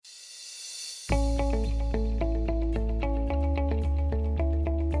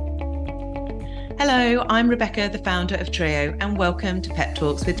Hello, I'm Rebecca, the founder of Trio, and welcome to Pep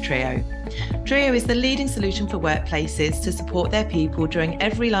Talks with Trio. Trio is the leading solution for workplaces to support their people during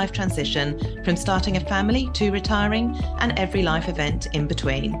every life transition, from starting a family to retiring and every life event in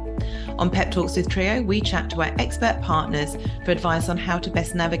between. On Pep Talks with Trio, we chat to our expert partners for advice on how to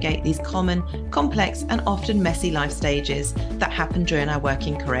best navigate these common, complex, and often messy life stages that happen during our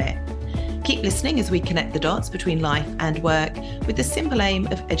working career. Keep listening as we connect the dots between life and work with the simple aim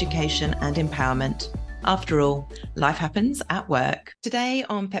of education and empowerment. After all, life happens at work. Today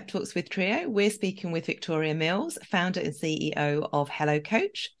on Pep Talks with Trio, we're speaking with Victoria Mills, founder and CEO of Hello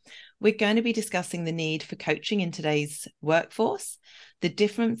Coach. We're going to be discussing the need for coaching in today's workforce, the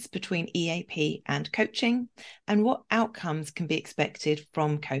difference between EAP and coaching, and what outcomes can be expected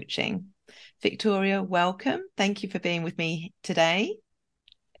from coaching. Victoria, welcome. Thank you for being with me today.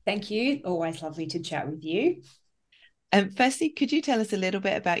 Thank you. Always lovely to chat with you. Firstly, could you tell us a little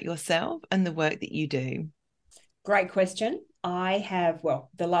bit about yourself and the work that you do? Great question. The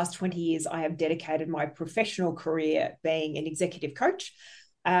last 20 years, I have dedicated my professional career being an executive coach.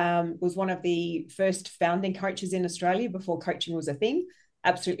 Was one of the first founding coaches in Australia before coaching was a thing.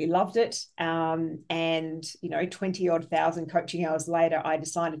 Absolutely loved it. 20 odd thousand coaching hours later, I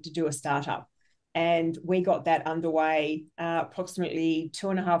decided to do a startup. And we got that underway approximately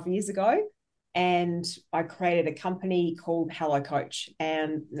 2.5 years ago. And I created a company called Hello Coach.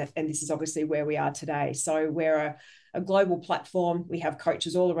 And this is obviously where we are today. So we're a global platform. We have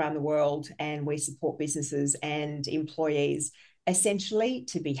coaches all around the world, and we support businesses and employees essentially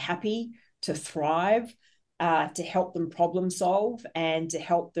to be happy, to thrive, to help them problem solve, and to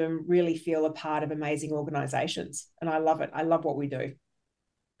help them really feel a part of amazing organizations. And I love it. I love what we do.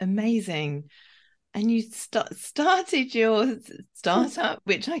 Amazing. And you started your startup,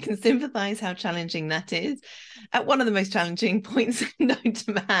 which I can sympathize how challenging that is, at one of the most challenging points known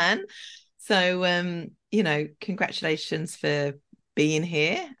to man. So, congratulations for being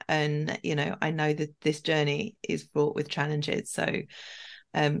here. And, I know that this journey is fraught with challenges. So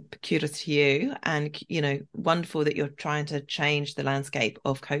kudos to you, and wonderful that you're trying to change the landscape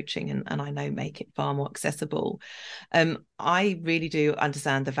of coaching and I know make it far more accessible. I really do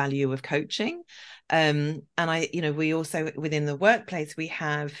understand the value of coaching, and we also within the workplace we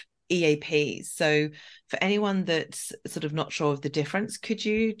have EAPs. So for anyone that's sort of not sure of the difference, could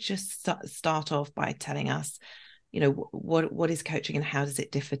you just start off by telling us what is coaching and how does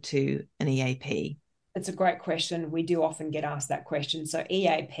it differ to an EAP? It's a great question. We do often get asked that question. So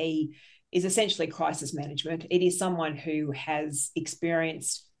EAP is essentially crisis management. It is someone who has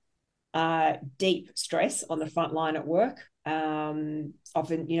experienced deep stress on the front line at work.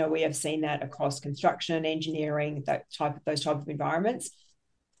 Often, we have seen that across construction, engineering, those type of environments.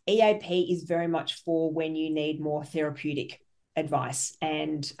 EAP is very much for when you need more therapeutic advice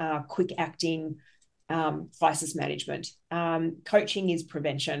and quick acting crisis management. Coaching is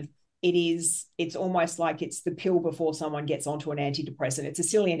prevention. It's almost like it's the pill before someone gets onto an antidepressant. It's a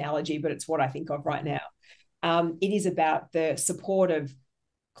silly analogy, but it's what I think of right now. It is about the support of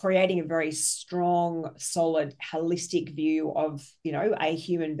creating a very strong, solid, holistic view of, a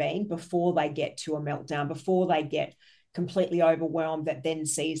human being before they get to a meltdown, before they get completely overwhelmed, that then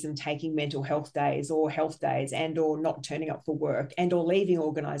sees them taking mental health days or health days and or not turning up for work and or leaving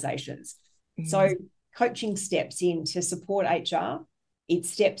organizations. Mm-hmm. So coaching steps in to support HR. It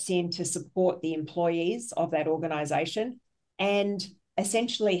steps in to support the employees of that organization and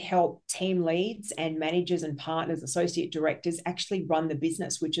essentially help team leads and managers and partners, associate directors actually run the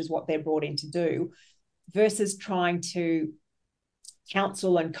business, which is what they're brought in to do, versus trying to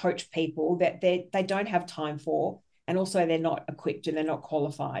counsel and coach people that they don't have time for, and also they're not equipped and they're not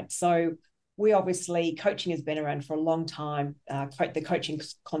qualified. So coaching has been around for a long time. The coaching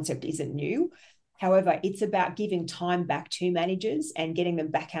concept isn't new. However, it's about giving time back to managers and getting them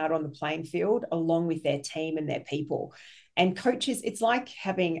back out on the playing field along with their team and their people. And coaches, it's like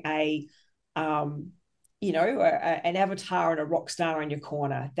having an avatar and a rock star in your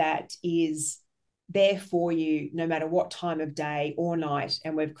corner that is there for you no matter what time of day or night.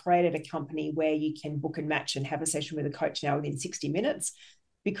 And we've created a company where you can book and match and have a session with a coach now within 60 minutes.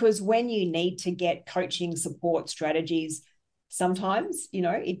 Because when you need to get coaching support strategies, sometimes,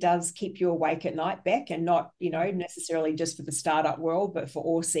 it does keep you awake at night, Beck, and not, necessarily just for the startup world, but for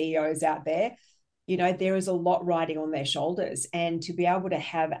all CEOs out there. There is a lot riding on their shoulders. And to be able to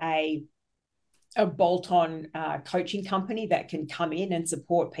have a bolt-on coaching company that can come in and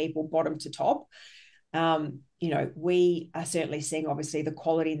support people bottom to top, we are certainly seeing, obviously, the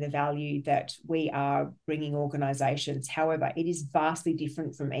quality and the value that we are bringing organizations. However, it is vastly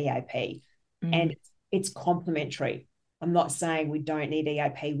different from EAP, and it's complementary. I'm not saying we don't need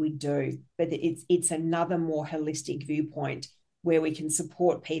EAP, we do, but it's another more holistic viewpoint where we can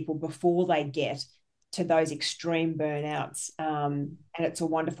support people before they get to those extreme burnouts. And it's a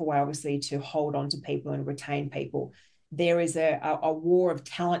wonderful way, obviously, to hold on to people and retain people. There is a war of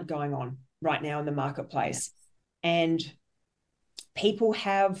talent going on right now in the marketplace. Yeah. And people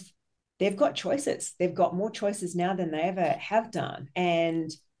they've got choices. They've got more choices now than they ever have done. And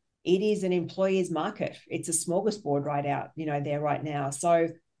it is an employer's market. It's a smorgasbord right out, there right now. So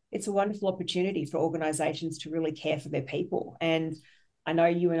it's a wonderful opportunity for organizations to really care for their people. And I know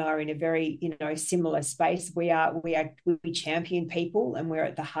you and I are in a very, similar space. We champion people, and we're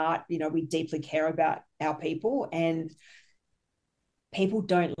at the heart, we deeply care about our people, and people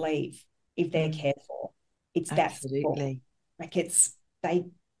don't leave if they're cared for. It's absolutely that simple. They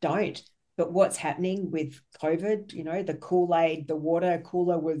don't. But what's happening with COVID, the Kool-Aid, the water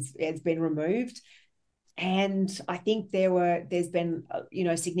cooler has been removed. And I think there's been,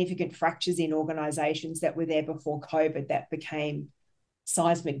 significant fractures in organizations that were there before COVID that became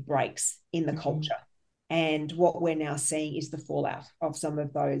seismic breaks in the culture. And what we're now seeing is the fallout of some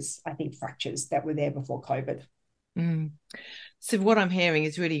of those, I think, fractures that were there before COVID. So what I'm hearing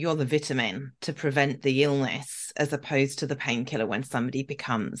is really you're the vitamin to prevent the illness as opposed to the painkiller when somebody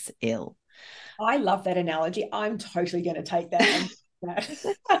becomes ill. I love that analogy. I'm totally going to take that.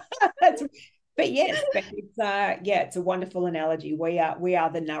 But yes, it's a wonderful analogy. We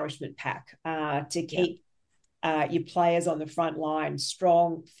are the nourishment pack to keep your players on the front line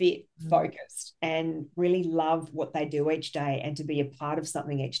strong, fit, focused, and really love what they do each day, and to be a part of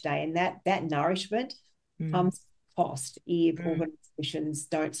something each day. And that nourishment comes at cost if organizations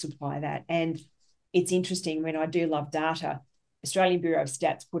don't supply that. And it's interesting, when I do love data, Australian Bureau of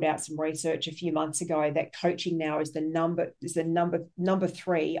Stats put out some research a few months ago that coaching now is the number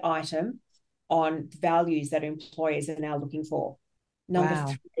 3 item on values that employers are now looking for.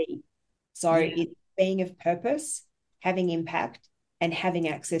 Number 3. So it's being of purpose, having impact, and having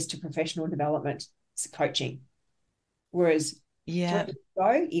access to professional development coaching. Whereas 3 years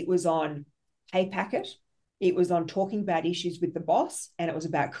ago, it was on pay packet, it was on talking about issues with the boss, and it was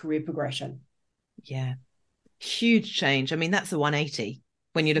about career progression. Yeah. Huge change. I mean, that's a 180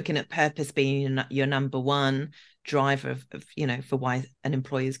 when you're looking at purpose being your number one driver of for why an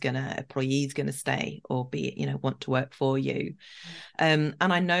employee is going to stay or want to work for you. And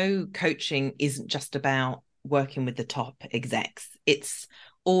I know coaching isn't just about working with the top execs. It's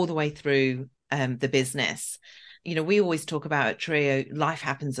all the way through the business. We always talk about at Trio, life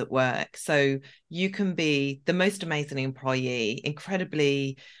happens at work. So you can be the most amazing employee,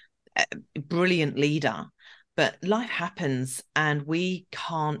 incredibly brilliant leader, but life happens and we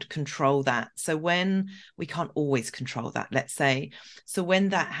can't control that. So when we can't always control that, let's say, so when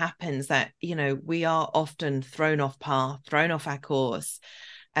that happens, that, we are often thrown off path, thrown off our course.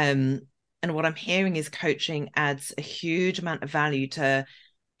 And what I'm hearing is coaching adds a huge amount of value to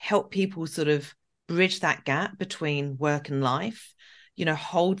help people sort of bridge that gap between work and life,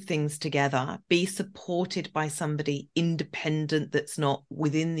 hold things together, be supported by somebody independent that's not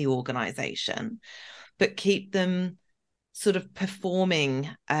within the organization, but keep them sort of performing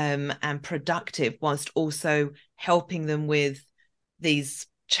and productive whilst also helping them with these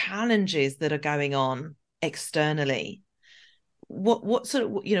challenges that are going on externally. What sort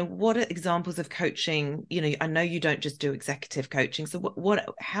of, what are examples of coaching? I know you don't just do executive coaching.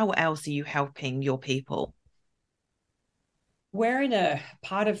 So how else are you helping your people? We're in a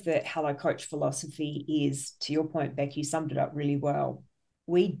part of the Hello Coach philosophy is, to your point, Beck, you summed it up really well.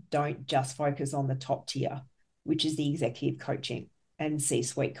 We don't just focus on the top tier, which is the executive coaching and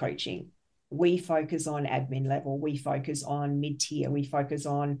C-suite coaching. We focus on admin level. We focus on mid-tier. We focus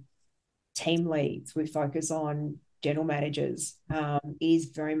on team leads. We focus on general managers. Is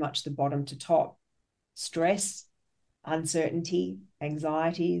very much the bottom to top. Stress, uncertainty,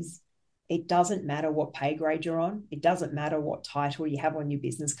 anxieties. It doesn't matter what pay grade you're on. It doesn't matter what title you have on your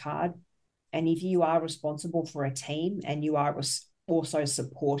business card. And if you are responsible for a team and you are also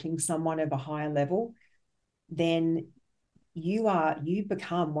supporting someone of a higher level, then you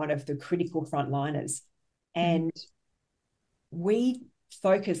become one of the critical frontliners. And we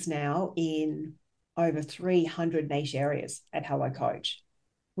focus now in over 300 niche areas at Hello Coach,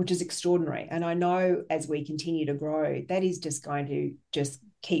 which is extraordinary. And I know as we continue to grow, that is just going to just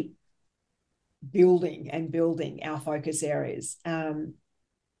keep building our focus areas.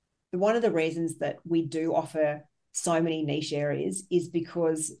 One of the reasons that we do offer so many niche areas is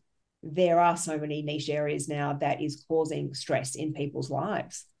because there are so many niche areas now that is causing stress in people's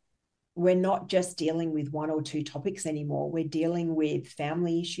lives. We're not just dealing with 1 or 2 topics anymore. We're dealing with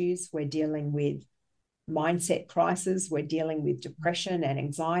family issues. We're dealing with mindset crisis. We're dealing with depression and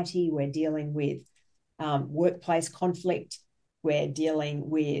anxiety. We're dealing with workplace conflict. We're dealing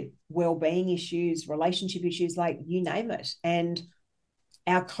with well-being issues, relationship issues, like you name it. And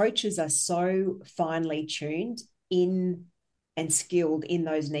our coaches are so finely tuned in and skilled in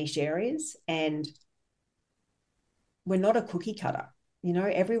those niche areas. And we're not a cookie cutter. You know,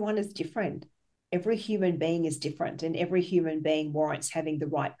 everyone is different. Every human being is different, and every human being warrants having the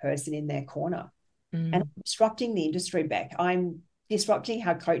right person in their corner. And I'm disrupting the industry back. I'm disrupting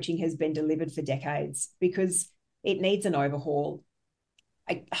how coaching has been delivered for decades because it needs an overhaul.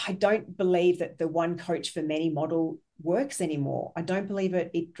 I don't believe that the one coach for many model works anymore. I don't believe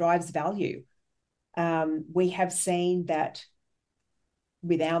it drives value. We have seen that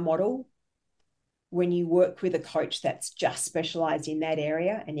with our model, when you work with a coach that's just specialized in that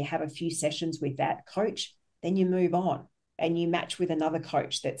area and you have a few sessions with that coach, then you move on and you match with another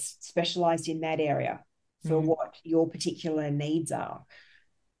coach that's specialized in that area for what your particular needs are.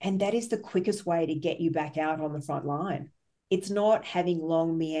 And that is the quickest way to get you back out on the front line. It's not having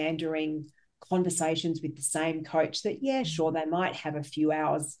long, meandering conversations with the same coach that, yeah, sure, they might have a few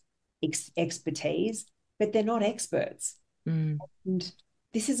hours expertise, but they're not experts. And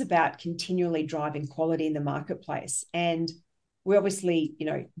this is about continually driving quality in the marketplace. And we obviously, you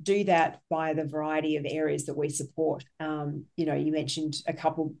know, do that by the variety of areas that we support. You know, you mentioned a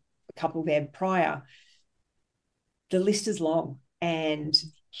couple there prior. The list is long, and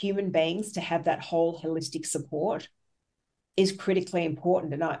human beings to have that whole holistic support is critically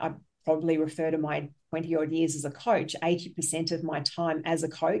important. And I probably refer to my 20 odd years as a coach. 80% of my time as a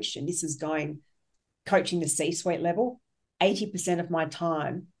coach, and this is coaching the C-suite level, 80% of my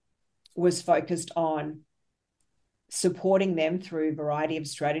time was focused on supporting them through a variety of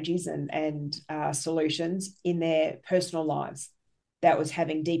strategies and solutions in their personal lives that was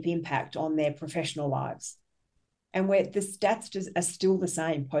having deep impact on their professional lives. And where the stats just are still the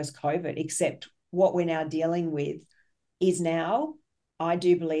same post-COVID, except what we're now dealing with is now, I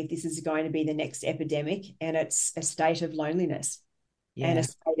do believe this is going to be the next epidemic, and it's a state of loneliness and a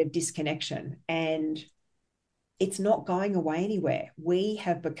state of disconnection. And it's not going away anywhere. We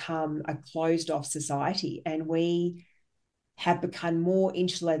have become a closed-off society, and we have become more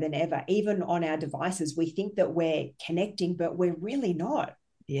insular than ever. Even on our devices, we think that we're connecting, but we're really not.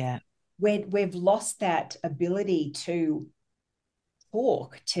 Yeah. We've lost that ability to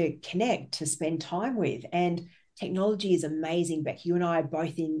talk, to connect, to spend time with. And technology is amazing, Beck. You and I are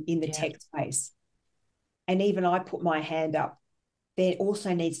both in the tech space. And even I put my hand up. There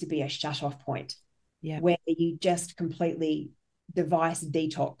also needs to be a shut-off point where you just completely device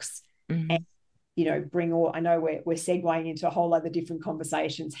detox and, you know, bring all, I know we're segueing into a whole other different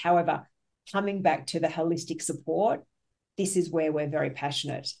conversations. However, coming back to the holistic support, this is where we're very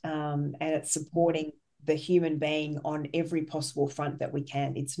passionate, and it's supporting the human being on every possible front that we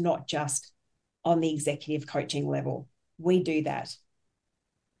can. It's not just on the executive coaching level. We do that.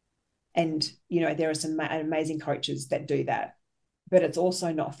 And, you know, there are some amazing coaches that do that. But it's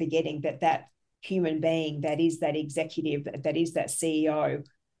also not forgetting that human being that is that executive, that is that CEO,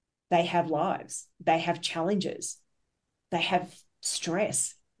 they have lives, they have challenges, they have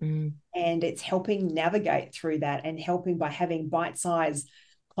stress. And it's helping navigate through that, and helping by having bite-sized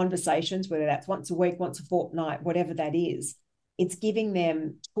conversations, whether that's once a week, once a fortnight, whatever that is. It's giving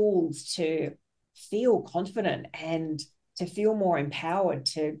them tools to feel confident and to feel more empowered,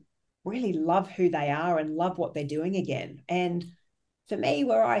 to really love who they are and love what they're doing again. And for me,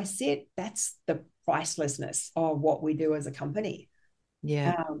 where I sit, that's the pricelessness of what we do as a company.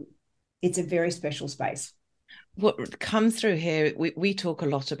 It's a very special space. What comes through here, we talk a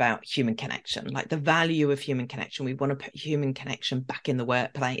lot about human connection, like the value of human connection. We want to put human connection back in the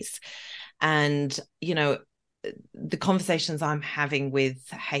workplace. And, you know, the conversations I'm having with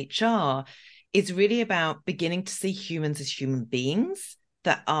HR is really about beginning to see humans as human beings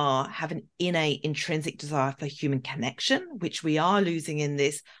that have an innate intrinsic desire for human connection, which we are losing in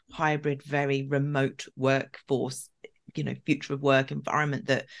this hybrid, very remote workforce, you know, future of work environment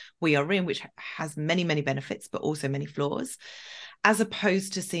that we are in, which has many, many benefits, but also many flaws, as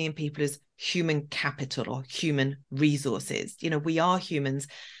opposed to seeing people as human capital or human resources. You know, we are humans.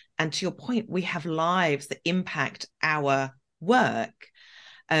 And to your point, we have lives that impact our work.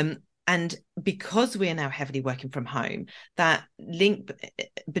 And because we are now heavily working from home, that link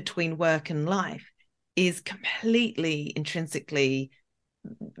between work and life is completely intrinsically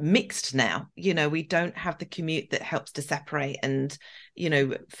mixed now. You know, we don't have the commute that helps to separate, and, you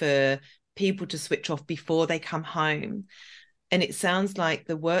know, for people to switch off before they come home. And it sounds like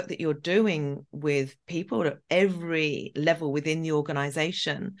the work that you're doing with people at every level within the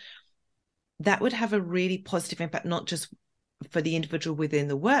organization that would have a really positive impact, not just for the individual within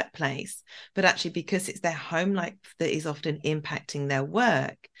the workplace, but actually because it's their home life that is often impacting their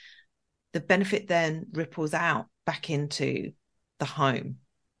work, the benefit then ripples out back into the home.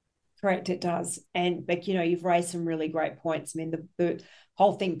 Correct, it does. And but you've raised some really great points. I mean, the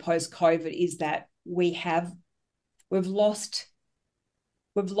whole thing post-COVID is that we've lost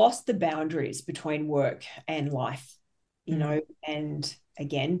the boundaries between work and life, and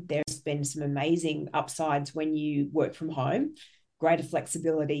again, there's been some amazing upsides when you work from home, greater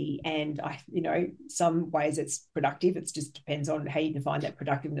flexibility, and some ways it's productive. It just depends on how you define that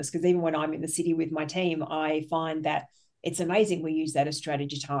productiveness. Because even when I'm in the city with my team, I find that it's amazing. We use that as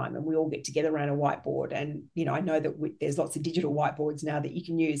strategy time, and we all get together around a whiteboard. And I know that there's lots of digital whiteboards now that you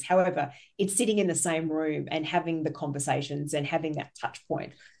can use. However, it's sitting in the same room and having the conversations and having that touch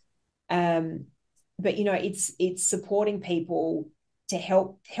point. But it's supporting people to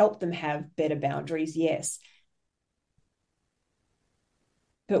help them have better boundaries, yes.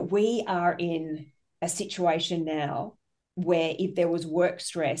 But we are in a situation now where if there was work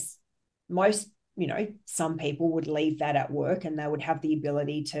stress, some people would leave that at work and they would have the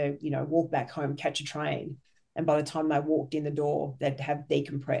ability to, walk back home, catch a train. And by the time they walked in the door, they'd have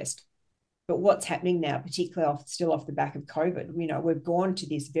decompressed. But what's happening now, particularly still off the back of COVID, we've gone to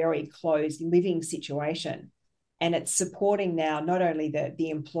this very closed living situation. And it's supporting now not only the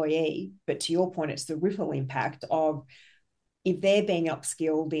employee, but to your point, it's the ripple impact of if they're being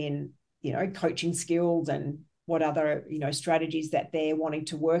upskilled in, coaching skills and what other, strategies that they're wanting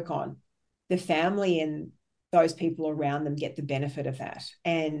to work on, the family and those people around them get the benefit of that.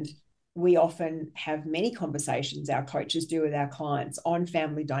 And we often have many conversations, our coaches do, with our clients on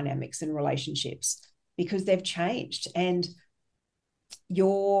family dynamics and relationships because they've changed. And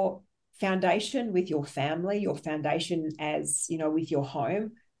your foundation with your family, your foundation as, with your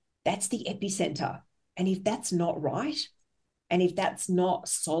home, that's the epicenter. And if that's not right, and if that's not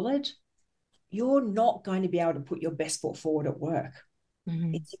solid, you're not going to be able to put your best foot forward at work.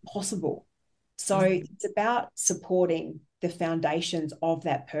 Mm-hmm. It's impossible. So it's about supporting the foundations of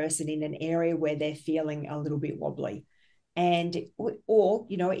that person in an area where they're feeling a little bit wobbly. And, or,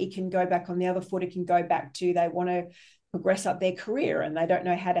 it can go back on the other foot. It can go back to they want to progress up their career and they don't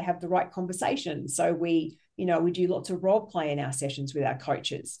know how to have the right conversations. So we do lots of role play in our sessions with our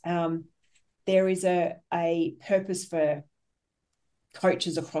coaches. There is a purpose for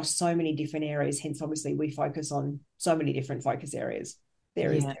coaches across so many different areas. Hence, obviously, we focus on so many different focus areas.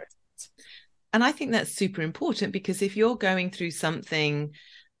 There is. And I think that's super important because if you're going through something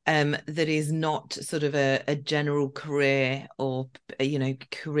that is not sort of a general career or,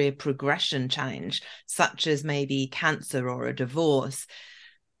 career progression challenge, such as maybe cancer or a divorce,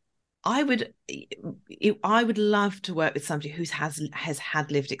 I would love to work with somebody who has had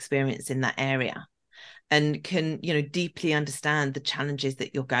lived experience in that area and can, deeply understand the challenges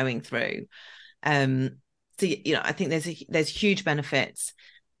that you're going through. So, I think there's huge benefits.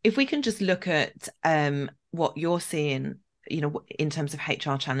 If we can just look at what you're seeing, in terms of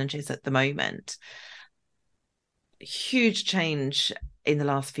HR challenges at the moment, huge change in the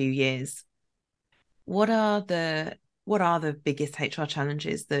last few years. What are the biggest HR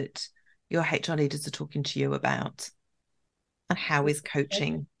challenges that your HR leaders are talking to you about? And how is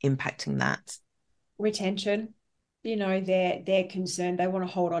coaching impacting that? Retention. They're concerned. They want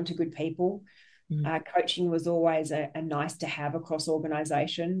to hold on to good people. Coaching was always a nice to have across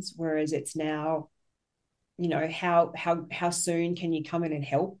organizations, whereas it's now, how soon can you come in and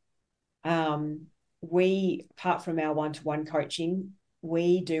help? We, apart from our one-to-one coaching,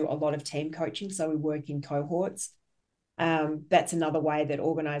 we do a lot of team coaching. So we work in cohorts. That's another way that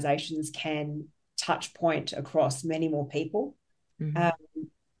organizations can touch point across many more people. Mm-hmm.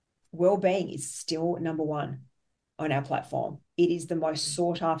 Wellbeing is still number one on our platform. It is the most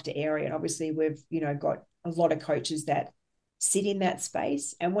sought after area. And obviously we've, got a lot of coaches that sit in that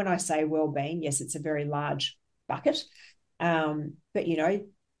space. And when I say wellbeing, yes, it's a very large bucket. But,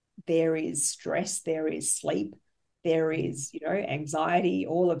 there is stress, there is sleep, there is, anxiety,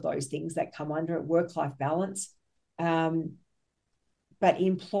 all of those things that come under it, work-life balance. But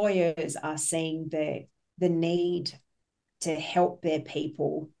employers are seeing the need to help their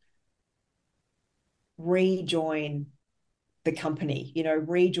people rejoin the company,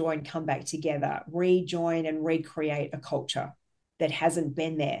 rejoin, come back together, rejoin and recreate a culture that hasn't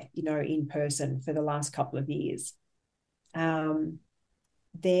been there, in person for the last couple of years.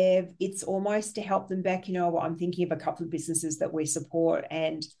 It's almost to help them back. I'm thinking of a couple of businesses that we support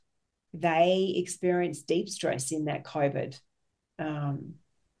and they experienced deep stress in that COVID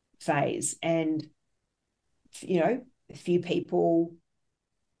phase. And, a few people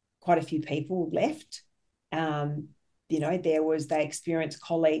quite a few people left. They experienced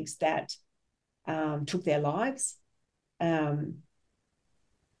colleagues that took their lives.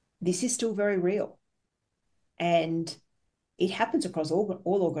 This is still very real. And it happens across all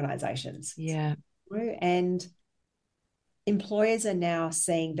organizations. Yeah. And employers are now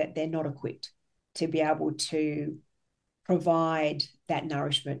seeing that they're not equipped to be able to provide that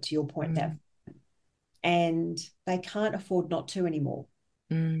nourishment, to your point, that, and they can't afford not to anymore.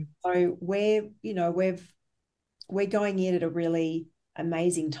 So we're going in at a really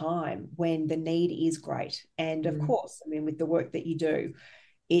amazing time when the need is great. And of course, I mean, with the work that you do,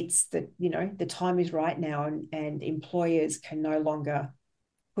 it's the time is right now, and employers can no longer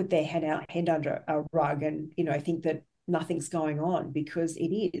put their hand under a rug and think that nothing's going on, because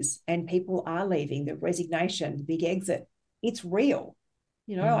it is, and people are leaving. The resignation, the big exit, it's real.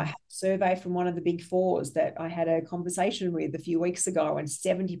 I had a survey from one of the big fours that I had a conversation with a few weeks ago, and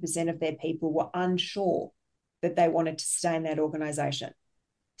 70% of their people were unsure that they wanted to stay in that organization.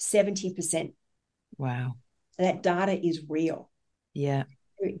 70%. Wow. That data is real. Yeah.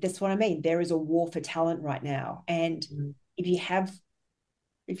 That's what I mean. There is a war for talent right now. And if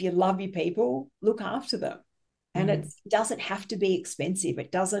you love your people, look after them. And it doesn't have to be expensive.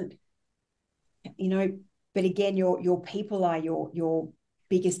 It doesn't, but again, your people are your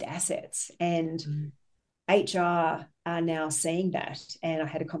biggest assets. And HR are now seeing that. And I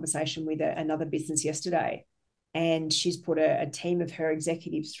had a conversation with another business yesterday, and she's put a team of her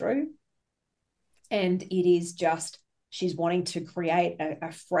executives through. And it is just, she's wanting to create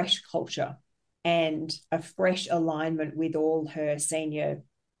a fresh culture and a fresh alignment with all her senior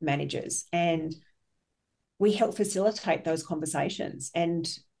managers. And we help facilitate those conversations, and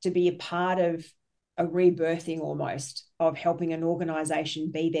to be a part of a rebirthing almost of helping an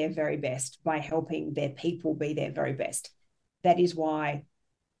organization be their very best by helping their people be their very best. That is why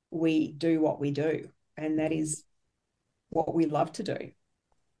we do what we do. And that is what we love to do.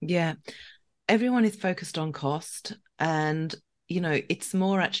 Yeah. Everyone is focused on cost, and, it's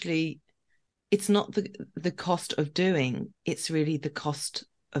more actually, it's not the cost of doing, it's really the cost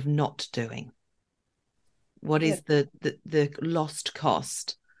of not doing. What is the lost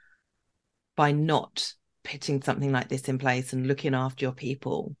cost by not putting something like this in place and looking after your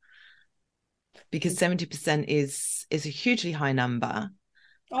people? Because 70% is a hugely high number.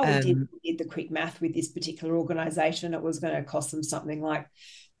 We did the quick math with this particular organization. It was going to cost them something like,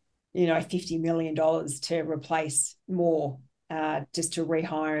 $50 million to replace more, just to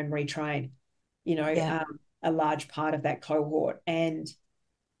rehire and retrain, a large part of that cohort. And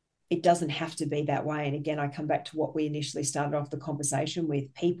it doesn't have to be that way. And again, I come back to what we initially started off the conversation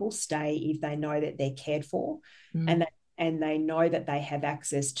with. People stay if they know that they're cared for, and they know that they have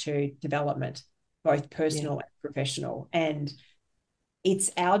access to development, both personal and professional. And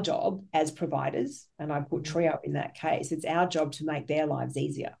it's our job as providers, and I put Trio in that case, it's our job to make their lives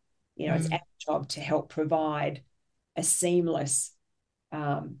easier. It's our job to help provide a seamless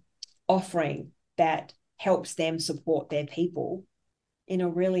offering that helps them support their people in a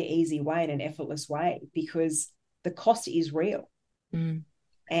really easy way, in an effortless way, because the cost is real.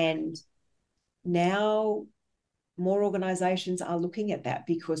 And now more organizations are looking at that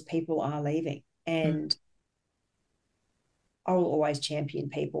because people are leaving. And I will always champion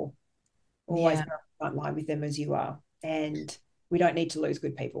people, always go front line with them, as you are. And we don't need to lose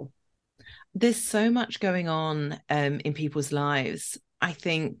good people. There's so much going on in people's lives. I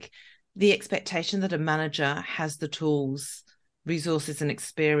think the expectation that a manager has the tools, resources and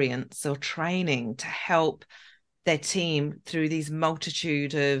experience or training to help their team through these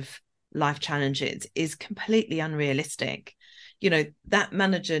multitude of life challenges is completely unrealistic. That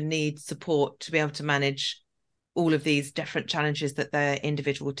manager needs support to be able to manage all of these different challenges that their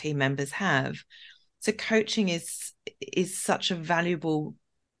individual team members have. So coaching is such a valuable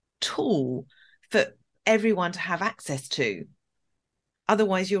tool for everyone to have access to.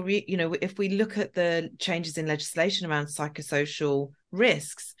 Otherwise, if we look at the changes in legislation around psychosocial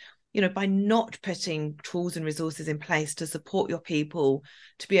risks, by not putting tools and resources in place to support your people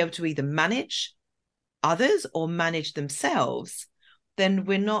to be able to either manage others or manage themselves, then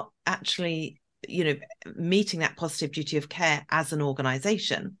we're not actually, meeting that positive duty of care as an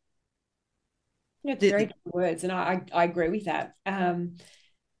organization. It's very good words, and I agree with that.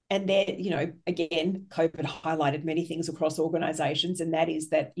 And there, again, COVID highlighted many things across organizations, and that is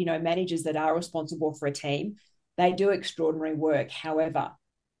that, managers that are responsible for a team, they do extraordinary work. However,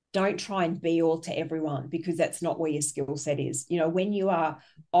 don't try and be all to everyone, because that's not where your skill set is. When you are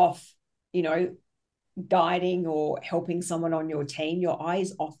off, guiding or helping someone on your team, your eye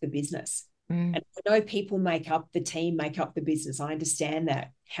is off the business. Mm. And I know people make up the team, make up the business. I understand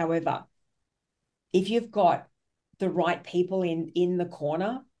that. However, if you've got the right people in the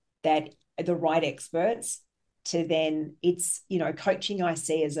corner, that are the right experts, to then it's, coaching I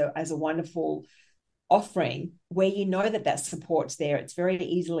see as a wonderful offering where that support's there. It's very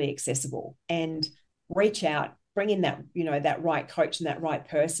easily accessible, and reach out, bring in that, that right coach and that right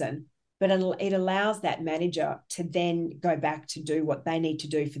person. But it allows that manager to then go back to do what they need to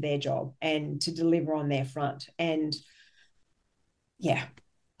do for their job and to deliver on their front. And yeah,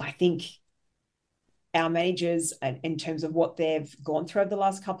 I think our managers, in terms of what they've gone through over the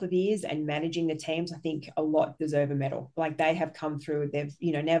last couple of years and managing the teams, I think a lot deserve a medal. Like, they have come through, they've,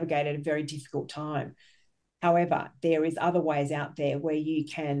 navigated a very difficult time. However, there is other ways out there where you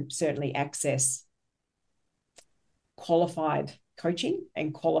can certainly access qualified coaching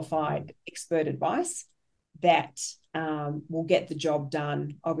and qualified expert advice that will get the job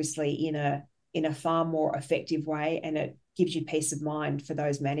done, obviously in a far more effective way, and it gives you peace of mind for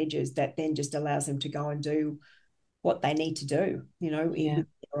those managers, that then just allows them to go and do what they need to do, in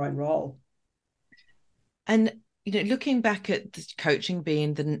their own role. And looking back at the coaching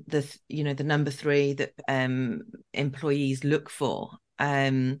being the number 3 that employees look for,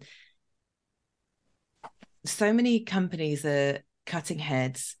 so many companies are cutting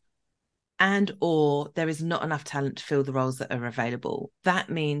heads, and or there is not enough talent to fill the roles that are available.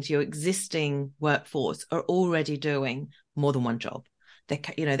 That means your existing workforce are already doing more than one job. They're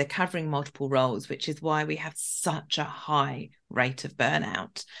covering multiple roles, which is why we have such a high rate of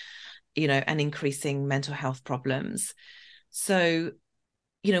burnout, and increasing mental health problems. So,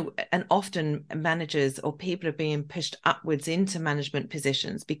 and often managers or people are being pushed upwards into management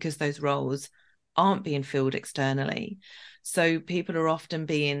positions because those roles aren't being filled externally. So people are often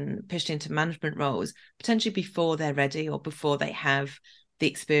being pushed into management roles potentially before they're ready or before they have the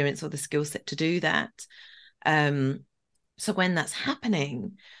experience or the skill set to do that. So when that's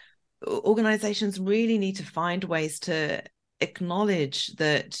happening, organizations really need to find ways to acknowledge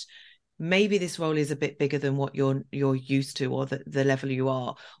that maybe this role is a bit bigger than what you're used to, or the level you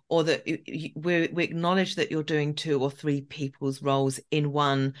are, or that we acknowledge that you're doing 2 or 3 people's roles in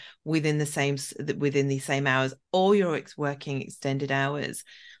one within the same hours, or you're working extended hours.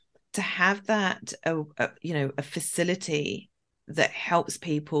 To have that, a facility that helps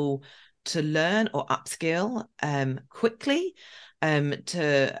people to learn or upskill quickly,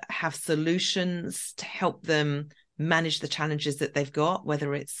 to have solutions to help them manage the challenges that they've got,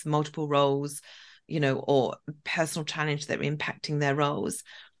 whether it's multiple roles, or personal challenge that are impacting their roles.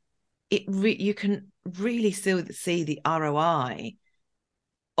 You can really still see the ROI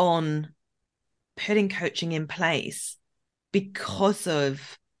on putting coaching in place because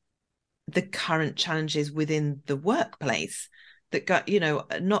of the current challenges within the workplace that got,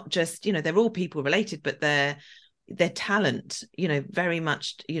 not just, they're all people related, but their talent, very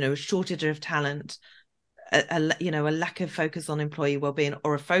much, a shortage of talent, a lack of focus on employee well-being,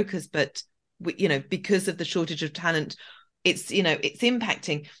 or a focus, but because of the shortage of talent, it's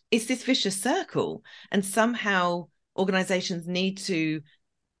impacting. It's this vicious circle, and somehow organizations need to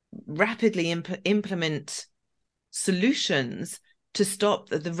rapidly implement solutions to stop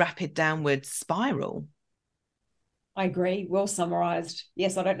the rapid downward spiral. I agree. Well summarized.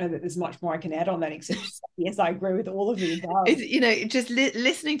 Yes, I don't know that there's much more I can add on that, except yes, I agree with all of the above. Just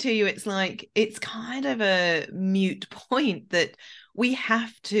listening to you, it's like, it's kind of a mute point that we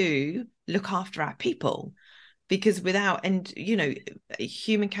have to look after our people, because without, and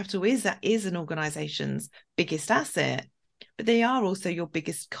human capital is an organization's biggest asset, but they are also your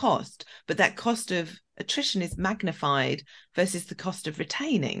biggest cost. But that cost of attrition is magnified versus the cost of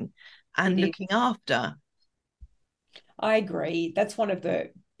retaining and looking after. I agree. That's one of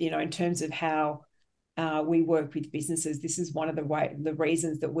the, in terms of how we work with businesses, this is one of the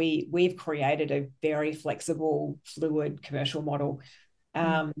reasons that we've created a very flexible, fluid commercial model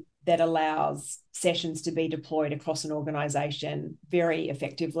that allows sessions to be deployed across an organization very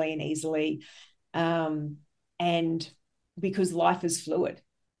effectively and easily. And because life is fluid,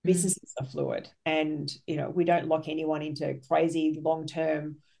 businesses are fluid, and, we don't lock anyone into crazy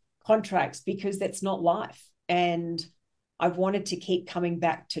long-term contracts, because that's not life. And I've wanted to keep coming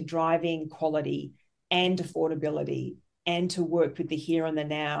back to driving quality and affordability, and to work with the here and the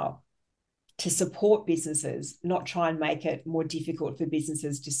now to support businesses, not try and make it more difficult for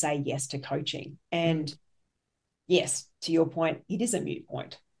businesses to say yes to coaching. And yes, to your point, it is a moot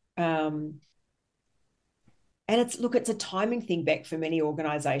point. And it's a timing thing, Beck, for many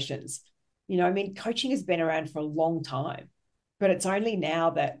organizations. Coaching has been around for a long time, but it's only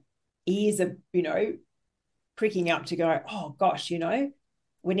now that ears are, pricking up to go, oh gosh,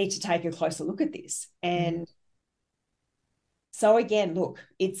 we need to take a closer look at this. And so again, look,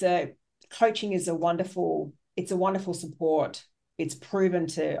 coaching is a wonderful support. It's proven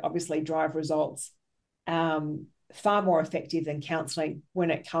to obviously drive results, far more effective than counselling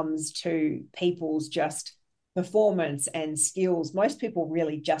when it comes to people's just performance and skills. Most people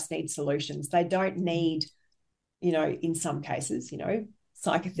really just need solutions. They don't need, in some cases,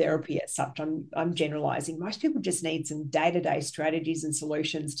 psychotherapy as such. I'm generalizing. Most people just need some day-to-day strategies and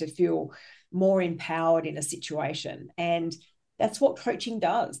solutions to feel more empowered in a situation. And that's what coaching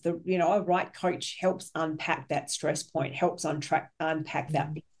does. A right coach helps unpack that stress point, helps unpack that.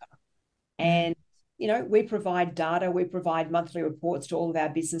 And, we provide data, we provide monthly reports to all of our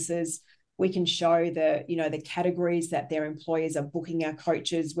businesses. We can show the categories that their employers are booking our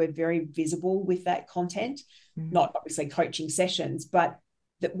coaches. We're very visible with that content, not obviously coaching sessions, but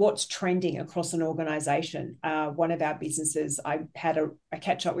what's trending across an organization. One of our businesses, I had a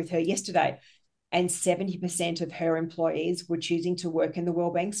catch up with her yesterday, and 70% of her employees were choosing to work in the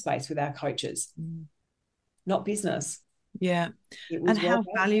wellbeing space with our coaches, not business. Yeah. And how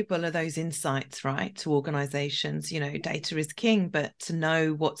valuable are those insights, right, to organizations? Data is king, but to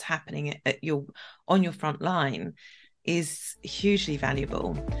know what's happening on your front line is hugely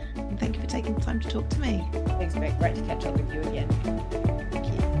valuable. And thank you for taking the time to talk to me. Thanks, Beck. Great to catch up with you again. Thank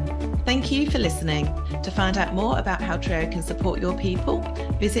you. Thank you for listening. To find out more about how Trio can support your people,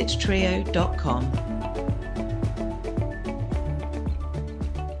 visit trio.com.